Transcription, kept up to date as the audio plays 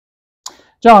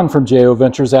John from JO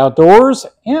Ventures Outdoors,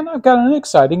 and I've got an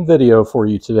exciting video for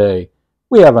you today.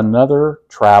 We have another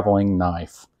traveling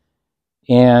knife,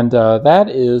 and that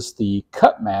is the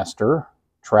Kutmaster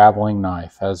traveling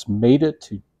knife. Has made it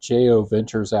to JO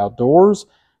Ventures Outdoors,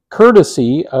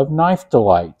 courtesy of Knife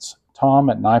Delights.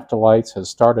 Tom at Knife Delights has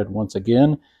started once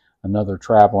again another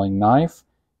traveling knife,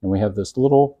 and we have this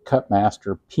little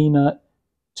Kutmaster peanut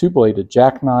two-bladed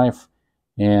jackknife,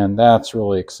 and that's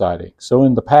really exciting. So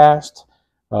in the past,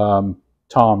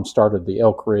 Tom started the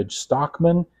Elk Ridge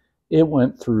Stockman. It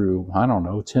went through, I don't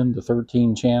know, 10 to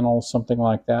 13 channels, something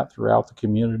like that, throughout the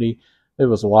community. It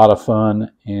was a lot of fun,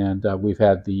 and we've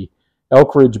had the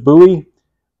Elk Ridge Bowie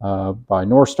by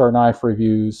North Star Knife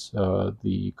Reviews,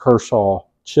 the Kershaw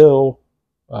Chill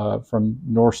from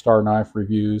North Star Knife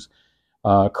Reviews.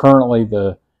 Currently,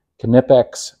 the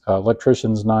Knipex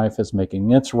electrician's knife is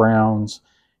making its rounds,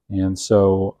 and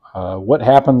so what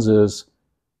happens is,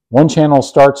 one channel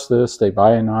starts this, they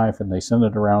buy a knife, and they send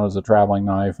it around as a traveling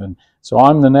knife. And so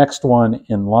I'm the next one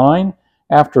in line.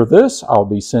 After this, I'll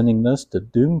be sending this to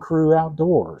Doom Crew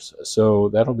Outdoors. So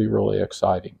that'll be really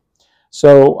exciting.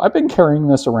 So I've been carrying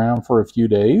this around for a few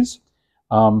days.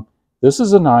 This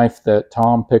is a knife that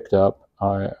Tom picked up,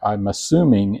 I'm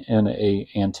assuming, in an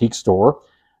antique store.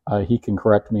 He can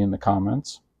correct me in the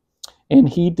comments. And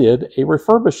he did a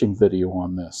refurbishing video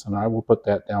on this, and I will put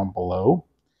that down below.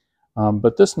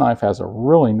 But this knife has a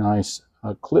really nice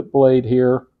clip blade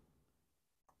here,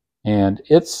 and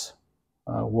it's,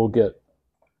 we'll get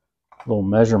a little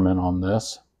measurement on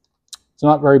this. It's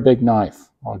not a very big knife.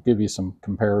 I'll give you some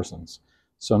comparisons.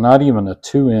 So not even a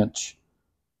 2-inch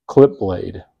clip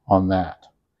blade on that.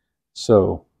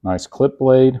 So nice clip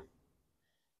blade.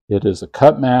 It is a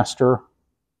Kutmaster,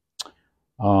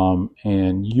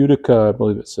 and Utica, I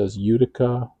believe it says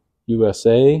Utica,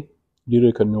 USA.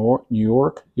 Utica, New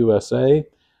York, USA,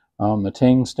 the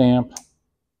Ting stamp.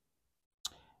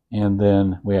 And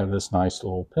then we have this nice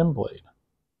little pin blade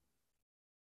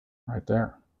right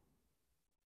there.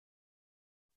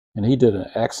 And he did an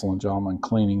excellent job on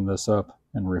cleaning this up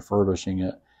and refurbishing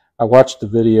it. I watched the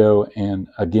video and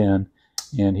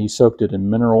he soaked it in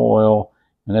mineral oil,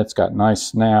 and it's got nice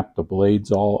snap. The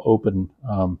blade's all open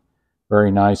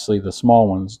very nicely. The small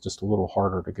one's just a little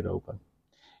harder to get open.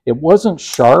 It wasn't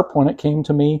sharp when it came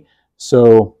to me,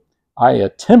 so I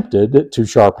attempted to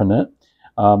sharpen it.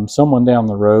 Someone down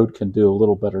the road can do a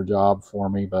little better job for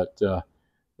me, but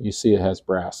you see it has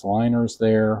brass liners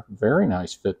there. Very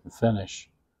nice fit and finish.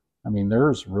 I mean,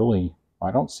 there's really, I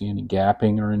don't see any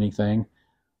gapping or anything.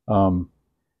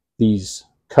 These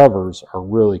covers are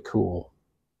really cool.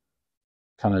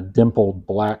 Kind of dimpled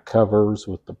black covers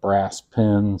with the brass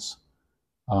pins.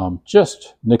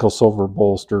 Just nickel silver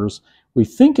bolsters. We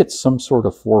think it's some sort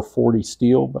of 440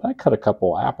 steel, but I cut a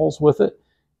couple apples with it,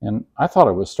 and I thought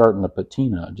it was starting to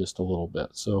patina just a little bit.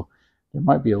 So there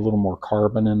might be a little more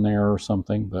carbon in there or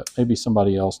something, but maybe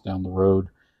somebody else down the road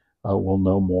will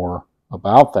know more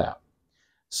about that.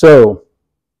 So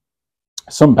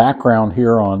some background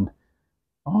here on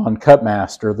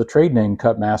Kutmaster. The trade name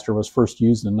Kutmaster was first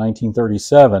used in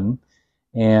 1937.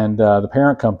 And the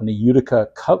parent company, Utica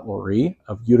Cutlery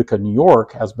of Utica, New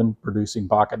York, has been producing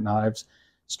pocket knives,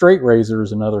 straight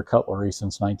razors, and other cutlery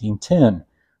since 1910.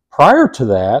 Prior to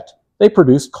that, they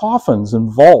produced coffins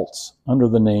and vaults under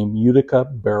the name Utica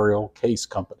Burial Case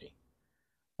Company.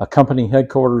 Company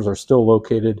headquarters are still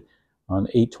located on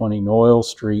 820 Noyle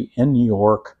Street in New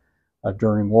York.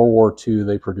 During World War II,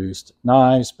 they produced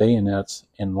knives, bayonets,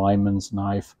 and lineman's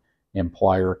knife and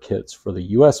plier kits for the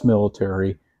U.S.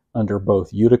 military under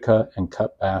both Utica and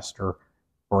Kutmaster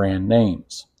brand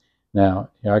names. Now,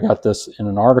 I got this in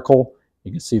an article.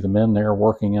 You can see the men there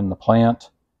working in the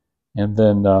plant. And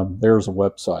then there's a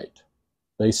website.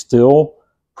 They still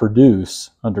produce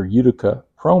under Utica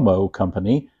Promo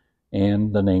Company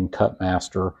and the name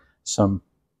Kutmaster some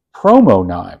promo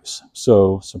knives.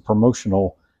 So some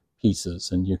promotional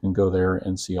pieces, and you can go there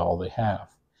and see all they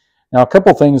have. Now, a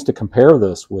couple things to compare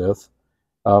this with.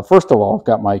 First of all, I've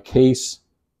got my case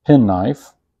pen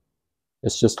knife.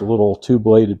 It's just a little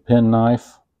two-bladed pen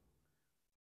knife.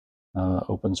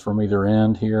 Opens from either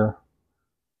end here.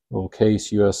 Little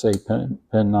Case USA pen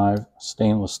knife,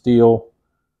 stainless steel.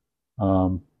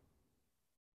 You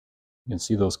can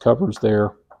see those covers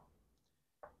there.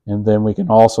 And then we can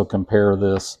also compare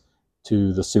this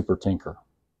to the Super Tinker.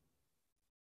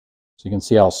 So you can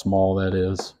see how small that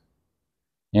is.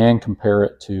 And compare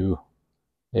it to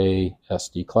a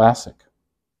SD Classic.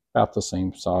 About the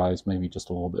same size, maybe just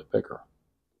a little bit bigger.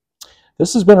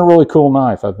 This has been a really cool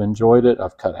knife. I've enjoyed it.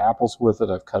 I've cut apples with it.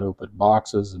 I've cut open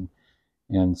boxes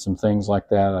and some things like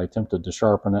that. I attempted to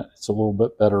sharpen it. It's a little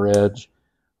bit better edge.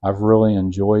 I've really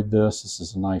enjoyed this. This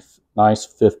is a nice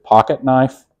fifth pocket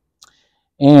knife.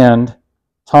 And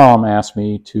Tom asked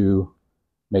me to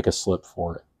make a slip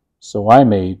for it. So I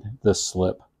made this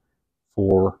slip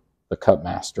for the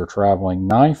Kutmaster traveling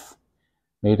knife,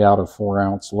 made out of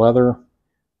 4-ounce leather.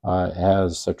 I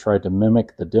tried to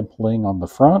mimic the dimpling on the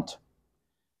front.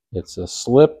 It's a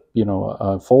slip,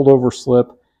 a fold-over slip,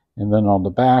 and then on the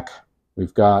back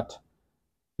we've got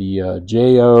the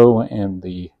JO and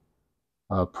the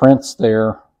prints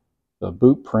there, the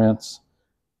boot prints.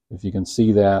 If you can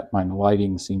see that, my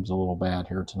lighting seems a little bad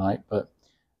here tonight, but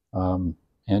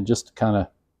and just kind of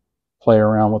play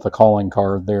around with a calling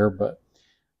card there. But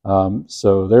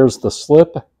so there's the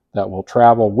slip that will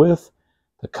travel with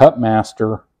the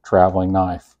Kutmaster traveling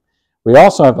knife. We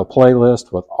also have a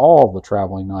playlist with all the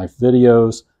traveling knife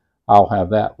videos. I'll have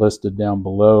that listed down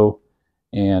below.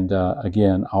 And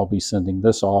again, I'll be sending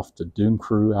this off to Doom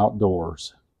Crew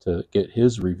Outdoors to get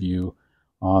his review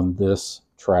on this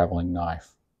traveling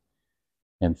knife.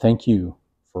 And thank you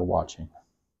for watching.